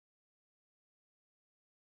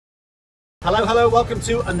Hello, hello, welcome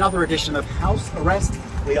to another edition of House Arrest.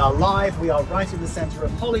 We are live, we are right in the center of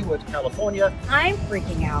Hollywood, California. I'm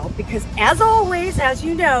freaking out because as always, as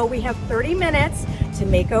you know, we have 30 minutes to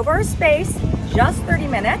make over our space, just 30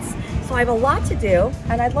 minutes. So I have a lot to do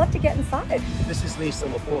and I'd love to get inside. This is Lisa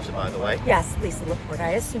Laporta, by the way. Yes, Lisa Laporta, I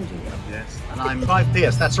assumed you knew. Yes, and I'm Clive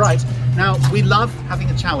Pierce, that's right. Now, we love having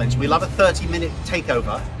a challenge. We love a 30-minute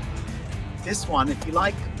takeover. This one, if you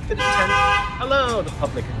like, hello, the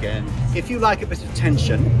public again. If you like a bit of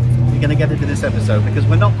tension, you're going to get into this episode because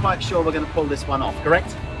we're not quite sure we're going to pull this one off,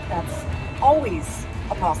 correct? That's always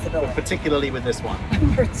a possibility. Particularly with this one.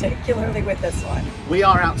 Particularly with this one. We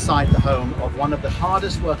are outside the home of one of the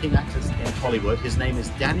hardest working actors in Hollywood. His name is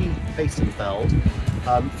DANNY FEHSENFELD.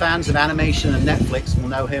 Fans of animation and Netflix will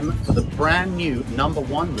know him for the brand new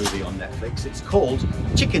 #1 movie on Netflix. It's called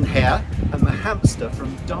Chicken Hair and the Hamster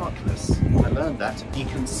from Darkness. I learned that. He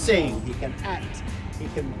can sing, he can act, he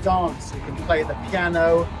can dance, he can play the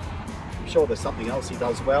piano. I'm sure there's something else he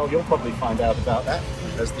does well. You'll probably find out about that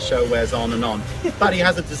as the show wears on and on. But he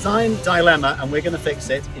has a design dilemma and we're going to fix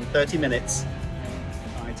it in 30 minutes,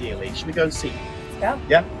 ideally. Should we go and see? Yeah.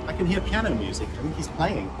 Yeah, I can hear piano music. I think he's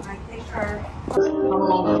playing. I think our... Come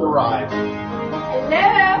along for the ride.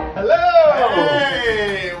 Hello! Hello!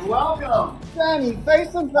 Hey, welcome! DANNY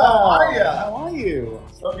FEHSENFELD! How are you? How are you?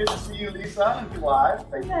 So good to see you, Lisa, and Clive.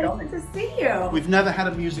 Thanks for coming. Nice to see you. We've never had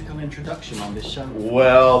a musical introduction on this show.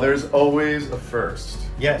 Well, there's always a first.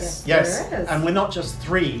 Yes, Yes, there is. And we're not just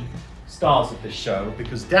three stars of this show,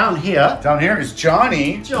 because down here, Down here is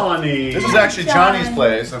Johnny. Johnny. This is actually John. Johnny's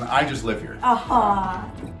place, and I just live here.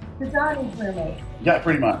 The Johnny's roommate. Yeah,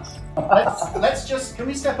 pretty much. Let's just, can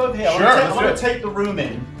we step over here? Sure, I let's want do to take the room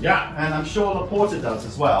in. Yeah, And I'm sure Laporta does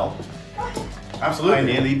as well. I absolutely.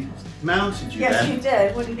 nearly mounted you Yes, then. you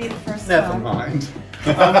did. Wouldn't be the first Never time. mind.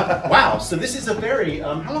 Wow, so this is a very,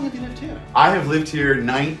 how long have you lived here? I have lived here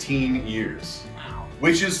 19 years, Wow.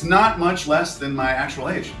 which is not much less than my actual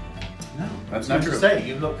age. No, That's not to true. say,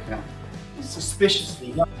 you look Yeah.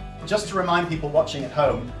 suspiciously young. Just to remind people watching at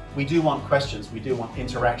home, we do want questions, we do want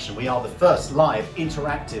interaction. We are the first live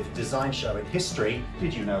interactive design show in history.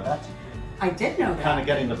 Did you know that? I did know that. Kind of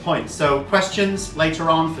getting the point. So questions later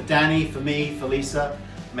on for Danny, for me, for Lisa.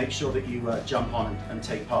 Make sure that you jump on and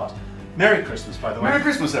take part. Merry Christmas, by the way. Merry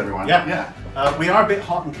Christmas, everyone. Yeah. Yeah. We are a bit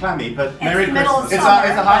hot and clammy, but Merry the middle of Christmas.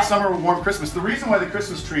 It's a hot but- summer, warm Christmas. The reason why the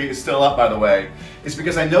Christmas tree is still up, by the way, is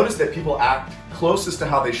because I noticed that people act closest to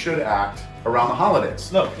how they should act around the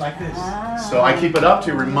holidays. Look, like this. So I keep it up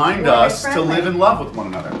to remind Very us to friendly. live in love with one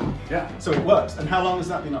another. Yeah. So it works. And how long has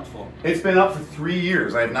that been up for? It's been up for 3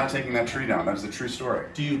 years. I have not taken that tree down. That's a true story.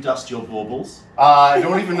 Do you dust your baubles? I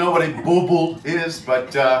don't even know what a bauble is,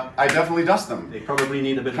 but I definitely dust them They probably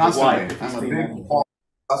need a bit of a constantly. wipe. if it's I'm a been- big ball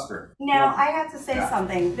duster. Now, I have to say Yeah.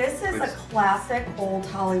 something. This is a Please. classic old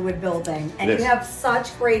Hollywood building, and It you is. have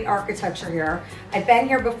such great architecture here. I've been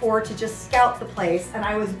here before to just scout the place, and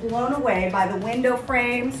I was blown away by the window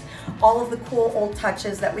frames, all of the cool old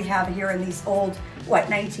touches that we have here in these old, what,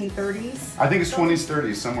 1930s? I think it's 20s,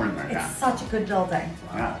 30s, somewhere in there. It's Yeah. such a good building.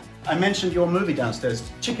 Yeah. I mentioned your movie downstairs,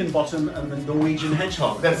 Chicken Bottom and the Norwegian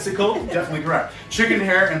Hedgehog. That's it called? Definitely correct. Chicken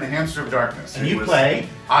Hair and the Hamster of Darkness. And It you was- play?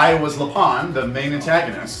 I was Lapon, the main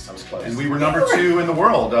antagonist. That was close. And we were number 2 in the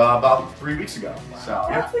world about 3 weeks ago. So,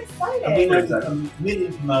 yeah. That's exciting. And we know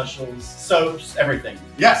million commercials, soaps, everything.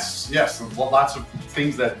 Yes, yes. Lots of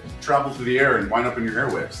things that travel through the air and wind up in your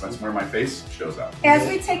airwaves. That's where my face shows up. As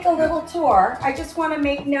we take a little tour, I just want to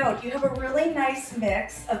make note, you have a really nice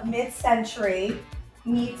mix of mid-century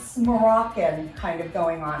meets Moroccan kind of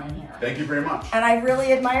going on in here. Thank you very much. And I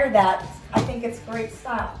really admire that. I think it's great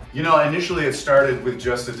stuff. You know, initially it started with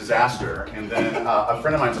just a disaster, and then a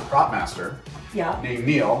friend of mine's a prop master Yeah. named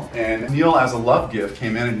Neil, and Neil, as a love gift,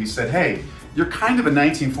 came in and he said, hey, you're kind of a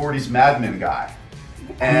 1940s Mad Men guy,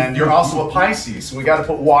 and you're also a Pisces, so we got to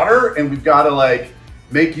put water, and we've got to like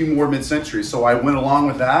make you more mid-century. So I went along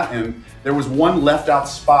with that, and there was one left out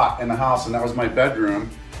spot in the house, and that was my bedroom.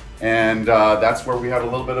 And that's where we had a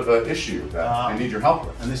little bit of an issue that I need your help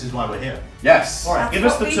with. And this is why we're here. Yes. All right, That's give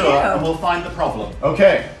us what the we tour do. and we'll find the problem.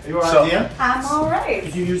 Okay. Are you all right, So- dear? I'm all right.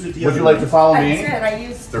 Did you use the deodorant? Would you like to follow I me? did. I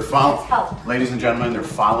used They're its following, help. ladies and gentlemen, they're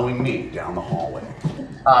following me down the hallway.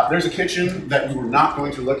 There's a kitchen that we were not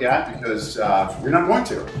going to look at because we're not going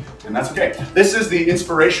to, and that's okay. This is the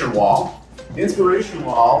inspiration wall. The inspiration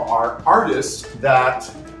wall are artists that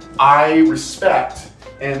I respect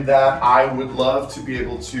and that I would love to be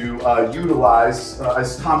able to utilize,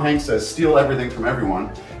 as Tom Hanks says, steal everything from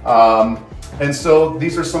everyone. And so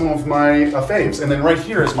these are some of my faves. And then right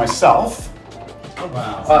here is myself. Oh,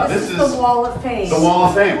 wow. This is the Wall of Fame. The Wall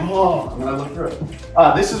of Fame. Oh, I'm gonna look through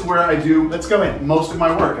it. This is where I do. Let's go in. Most of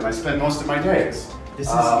my work, and I spend most of my days. This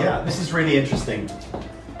is this is really interesting.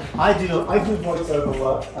 I do voiceover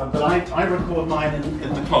work, but I record mine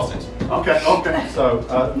in the closet. Okay. Okay.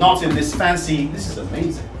 So not in this fancy. This is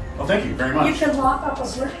amazing. Well, thank you very much. You can lock up a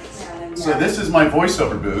workstation. So this is my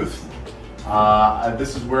voiceover booth.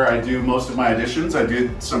 This is where I do most of my auditions. I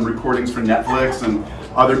did some recordings for Netflix and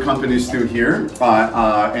other companies through here.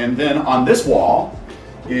 And then on this wall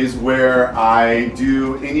is where I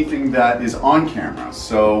do anything that is on camera.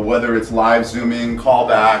 So whether it's live zooming,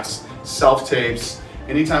 callbacks, self-tapes,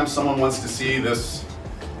 anytime someone wants to see this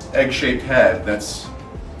egg-shaped head, that's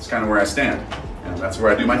kind of where I stand. And that's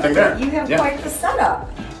where I do my thing there. You have quite the setup.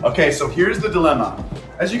 Okay, so here's the dilemma.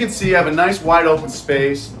 As you can see, I have a nice wide open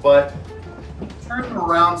space, but turn them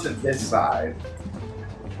around to this side.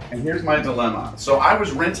 And here's my dilemma. So I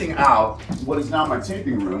was renting out what is now my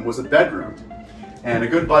taping room, was a bedroom. And a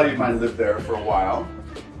good buddy of mine lived there for a while.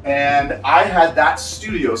 And I had that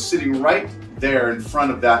studio sitting right there in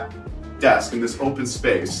front of that desk in this open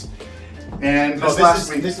space. And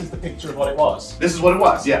this is the picture of what it was. This is what it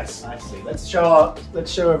was, yes. I see. Let's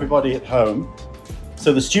show everybody at home.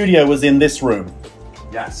 So the studio was in this room.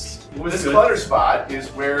 Yes. This clutter spot is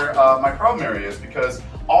where my problem area is, because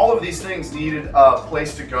all of these things needed a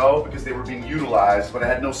place to go because they were being utilized, but I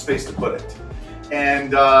had no space to put it.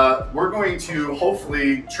 And we're going to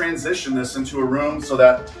hopefully transition this into a room so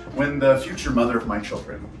that when the future mother of my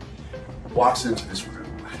children walks into this room,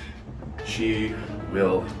 she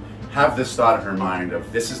will have this thought in her mind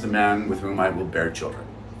of, this is the man with whom I will bear children.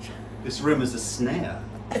 This room is a snare.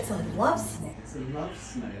 It's a love snare. It's a love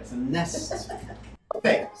snare. It's a nest.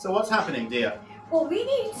 Okay, so what's happening, dear? Well, we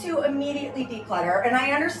need to immediately declutter, and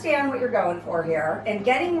I understand what you're going for here. And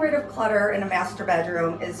getting rid of clutter in a master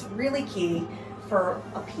bedroom is really key for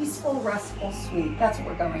a peaceful, restful suite. That's what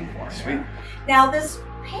we're going for. Sweet. Now, this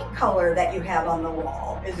paint color that you have on the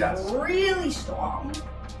wall is Yes. really strong.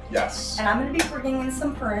 Yes. And I'm going to be bringing in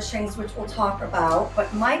some furnishings, which we'll talk about.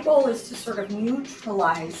 But my goal is to sort of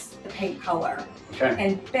neutralize the paint color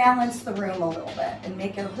and balance the room a little bit and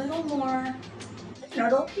make it a little more, you know,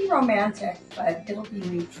 it'll be romantic, but it'll be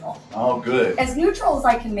neutral. Oh, good. As neutral as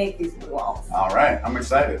I can make these blue walls. All right, I'm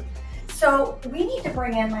excited. So we need to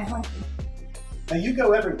bring in my hunky. Now you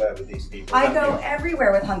go everywhere with these people. I go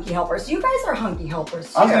everywhere with hunky helpers. You guys are hunky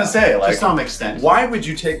helpers too. I was going to say, like, to some extent. why would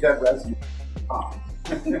you take that resume?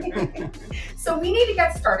 So we need to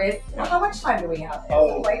get started. How much time do we have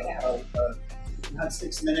right now? We had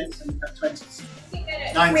 6 minutes and we have 20.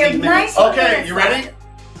 19 19 minutes. Okay, you ready?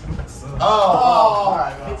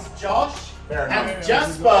 Oh, it's Josh and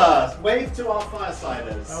Jasper. Wave to our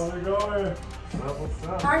firesiders. How's it going? What's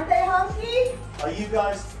up? Aren't they hunky? Are you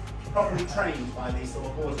guys properly trained by these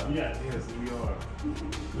little boys? Yes, we are.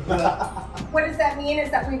 What does that mean is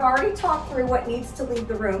that we've already talked through what needs to leave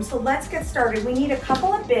the room. So let's get started. We need a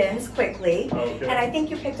couple of bins quickly. Okay. And I think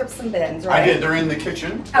you picked up some bins, right? I did. They're in the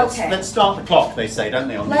kitchen. Okay. Let's start the clock, they say, don't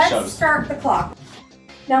they, on these Let's shows? start the clock.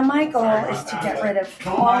 Now my goal is to get rid of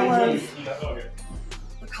all of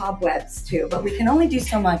the cobwebs too, but we can only do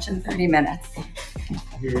so much in 30 minutes.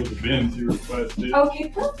 Here are the bins you requested. Okay,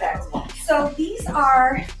 perfect. So these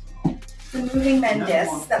are the moving men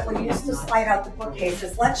discs that we'll use to slide out the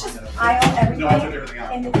bookcases. Let's just pile everything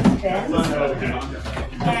into these bins and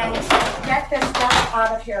get this stuff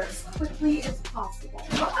out of here as quickly as possible.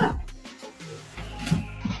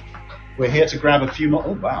 We're here to grab a few more.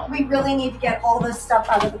 Oh, wow. We really need to get all this stuff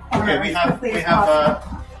out of the corner Okay, as quickly as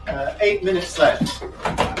possible. 8 minutes left.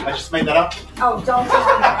 I just made that up. Oh, don't tell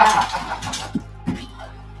me that.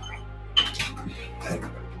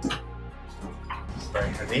 It's very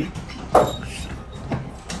heavy.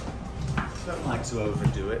 Don't like to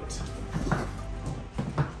overdo it.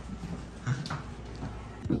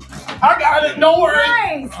 I got it. Don't worry.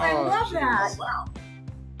 Nice. I love that. Wow.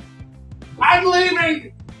 I'm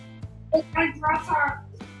leaving. Oh, my dresser.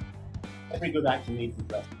 Every good actor needs a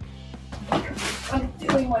dress. I'm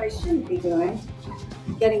doing what I shouldn't be doing.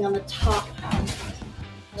 Getting on the top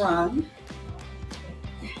rung.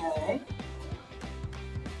 Okay.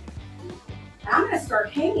 I'm going to start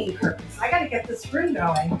hanging curtains. I got to get this room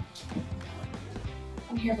going.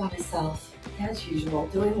 I'm here by myself, as usual,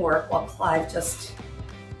 doing work while Clive just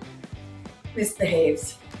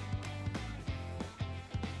misbehaves.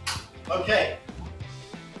 Okay.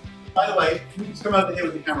 By the way, can you just come over here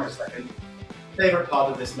with the camera a second? Favorite part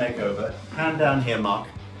of this makeover. Hand down here, Mark.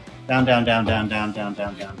 Down, down, down, down, down, down,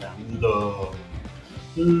 down, down, down. Low.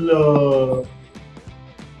 Low.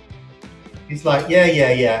 He's like, yeah,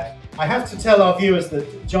 yeah, yeah. I have to tell our viewers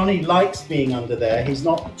that Johnny likes being under there. He's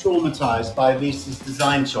not traumatized by Lisa's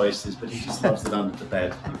design choices, but he just loves it under the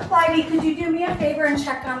bed. Clivey, could you do me a favor and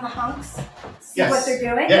check on the hunks? See what they're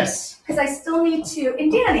doing? Yes. Because I still need to,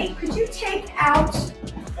 and Danny, could you take out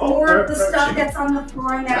more of the stuff that's on the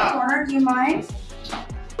floor in that corner? Do you mind?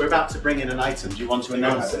 We're about to bring in an item. Do you want to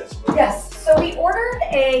announce it? Yes. So we ordered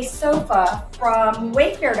a sofa from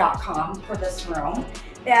Wayfair.com for this room.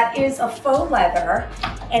 That is a faux leather,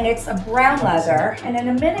 and it's a brown leather, and in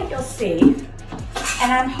a minute you'll see.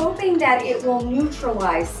 And I'm hoping that it will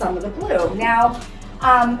neutralize some of the blue. Now,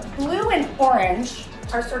 blue and orange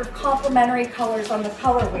are sort of complementary colors on the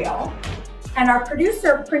color wheel. And our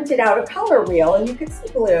producer printed out a color wheel, and you can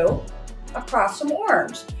see blue across from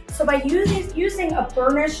orange. So by using a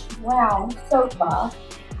burnished brown sofa,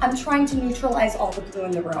 I'm trying to neutralize all the blue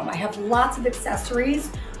in the room. I have lots of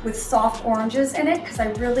accessories with soft oranges in it because I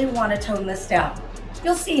really want to tone this down.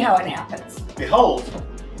 You'll see how it happens. Behold,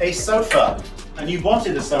 a sofa. And you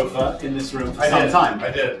wanted a sofa in this room for some time. I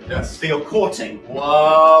did, yes. For your courting.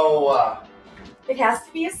 Whoa. It has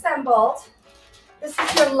to be assembled. This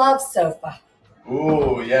is your love sofa.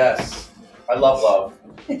 Ooh, yes. I love love.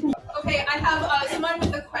 Okay, I have someone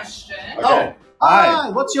with a question. Okay. Hi,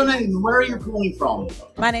 what's your name? Where are you calling from?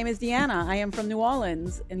 My name is Deanna. I am from New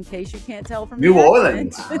Orleans, in case you can't tell from New the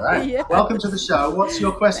Orleans. accent. All right. Yeah. Welcome to the show. What's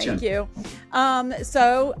your question? Thank you.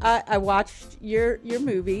 So I watched your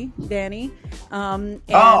movie, Danny. And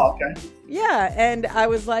Okay. yeah, and I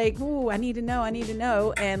was like, ooh, I need to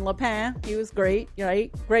know. And Lapin, he was great,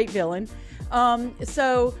 right? Great villain.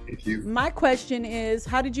 So Thank you. my question is,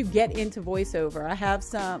 how did you get into voiceover? I have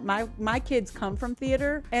some, my kids come from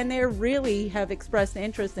theater, and they really have expressed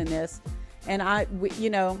interest in this. And we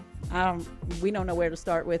don't know where to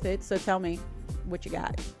start with it. So tell me what you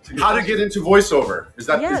got. How to get into voiceover? Is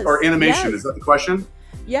that Yes, or animation? yes. Is that the question?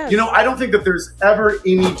 Yes. You know, I don't think that there's ever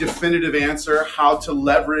any definitive answer how to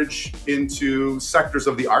leverage into sectors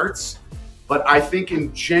of the arts, but I think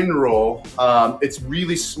in general, it's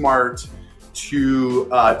really smart to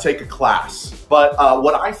take a class. But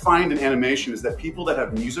what I find in animation is that people that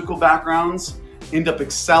have musical backgrounds end up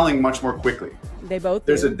excelling much more quickly. They both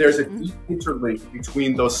There's do. a deep interlink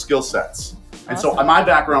between those skill sets. And so Awesome. my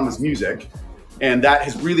background was music, and that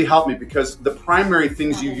has really helped me because the primary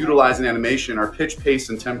things you utilize in animation are pitch, pace,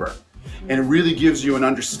 and timbre. And it really gives you an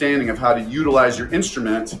understanding of how to utilize your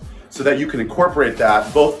instrument so that you can incorporate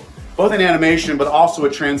that both in animation, but also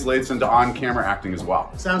it translates into on-camera acting as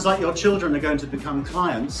well. Sounds like your children are going to become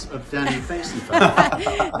clients of Danny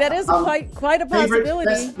Fesenfeld. That is quite a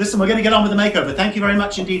possibility. Listen, we're going to get on with the makeover. Thank you very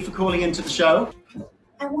much indeed for calling into the show.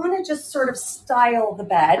 I want to just sort of style the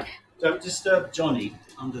bed. Don't disturb Johnny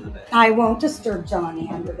under the bed. I won't disturb Johnny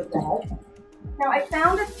under the bed. Now I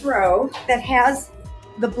found a throw that has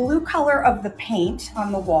the blue color of the paint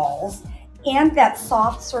on the walls and that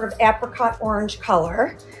soft sort of apricot orange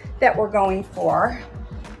color that we're going for.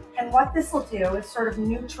 And what this will do is sort of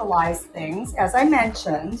neutralize things, as I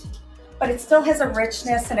mentioned, but it still has a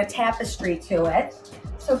richness and a tapestry to it.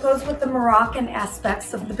 So it goes with the Moroccan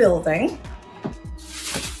aspects of the building.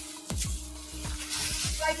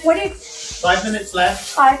 What is 5 minutes left.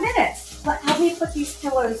 5 minutes? Help me put these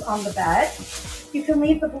pillows on the bed. You can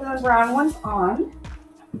leave the blue and brown ones on.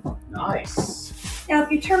 Nice. Now,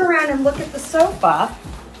 if you turn around and look at the sofa,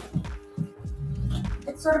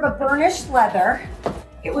 it's sort of a burnished leather.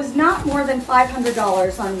 It was not more than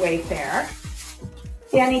 $500 on Wayfair.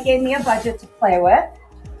 Danny gave me a budget to play with.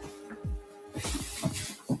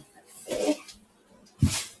 Let's see.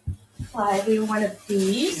 Clive, one of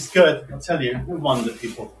these. It's good. I'll tell you, no wonder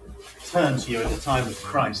people turn to you at a time of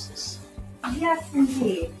crisis. Yes,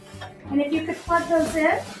 indeed. And if you could plug those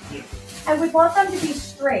in, I would love them to be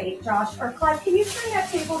straight, Josh. Or Clive, can you turn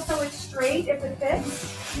that table so it's straight if it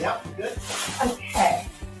fits? Yep, good. Okay.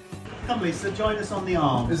 Come, Lisa, join us on the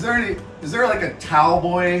arm. Is there like a towel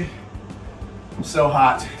boy? I'm so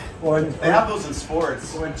hot. Or They have those in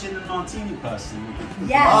sports. or a gin and martini person.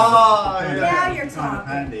 Yes. Oh, yeah. Now you're Kind of talking.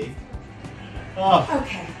 handy. Oh,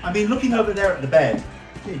 Okay. I mean, looking over there at the bed,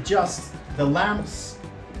 the lamps.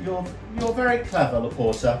 You're very clever,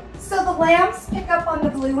 Laporta. So the lamps pick up on the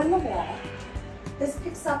blue in the wall. This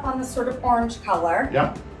picks up on the sort of orange color.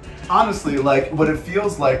 Yep. Honestly, like what it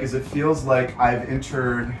feels like is I've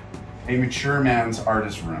entered a mature man's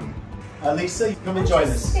artist room. Lisa, come and join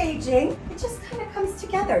us. Staging, it just kind of comes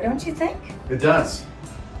together, don't you think? It does.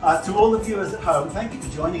 To all the viewers at home, thank you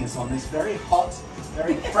for joining us on this very hot,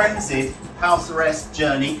 very frenzied house arrest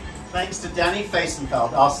journey. Thanks to Danny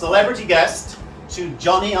Fesenfeld, our celebrity guest, to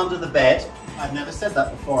Johnny under the bed, I've never said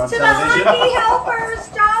that before on To the television. hockey helpers,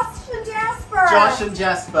 Josh and Jasper. Josh and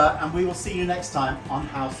Jasper, and we will see you next time on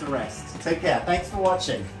House Arrest. Take care. Thanks for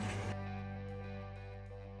watching.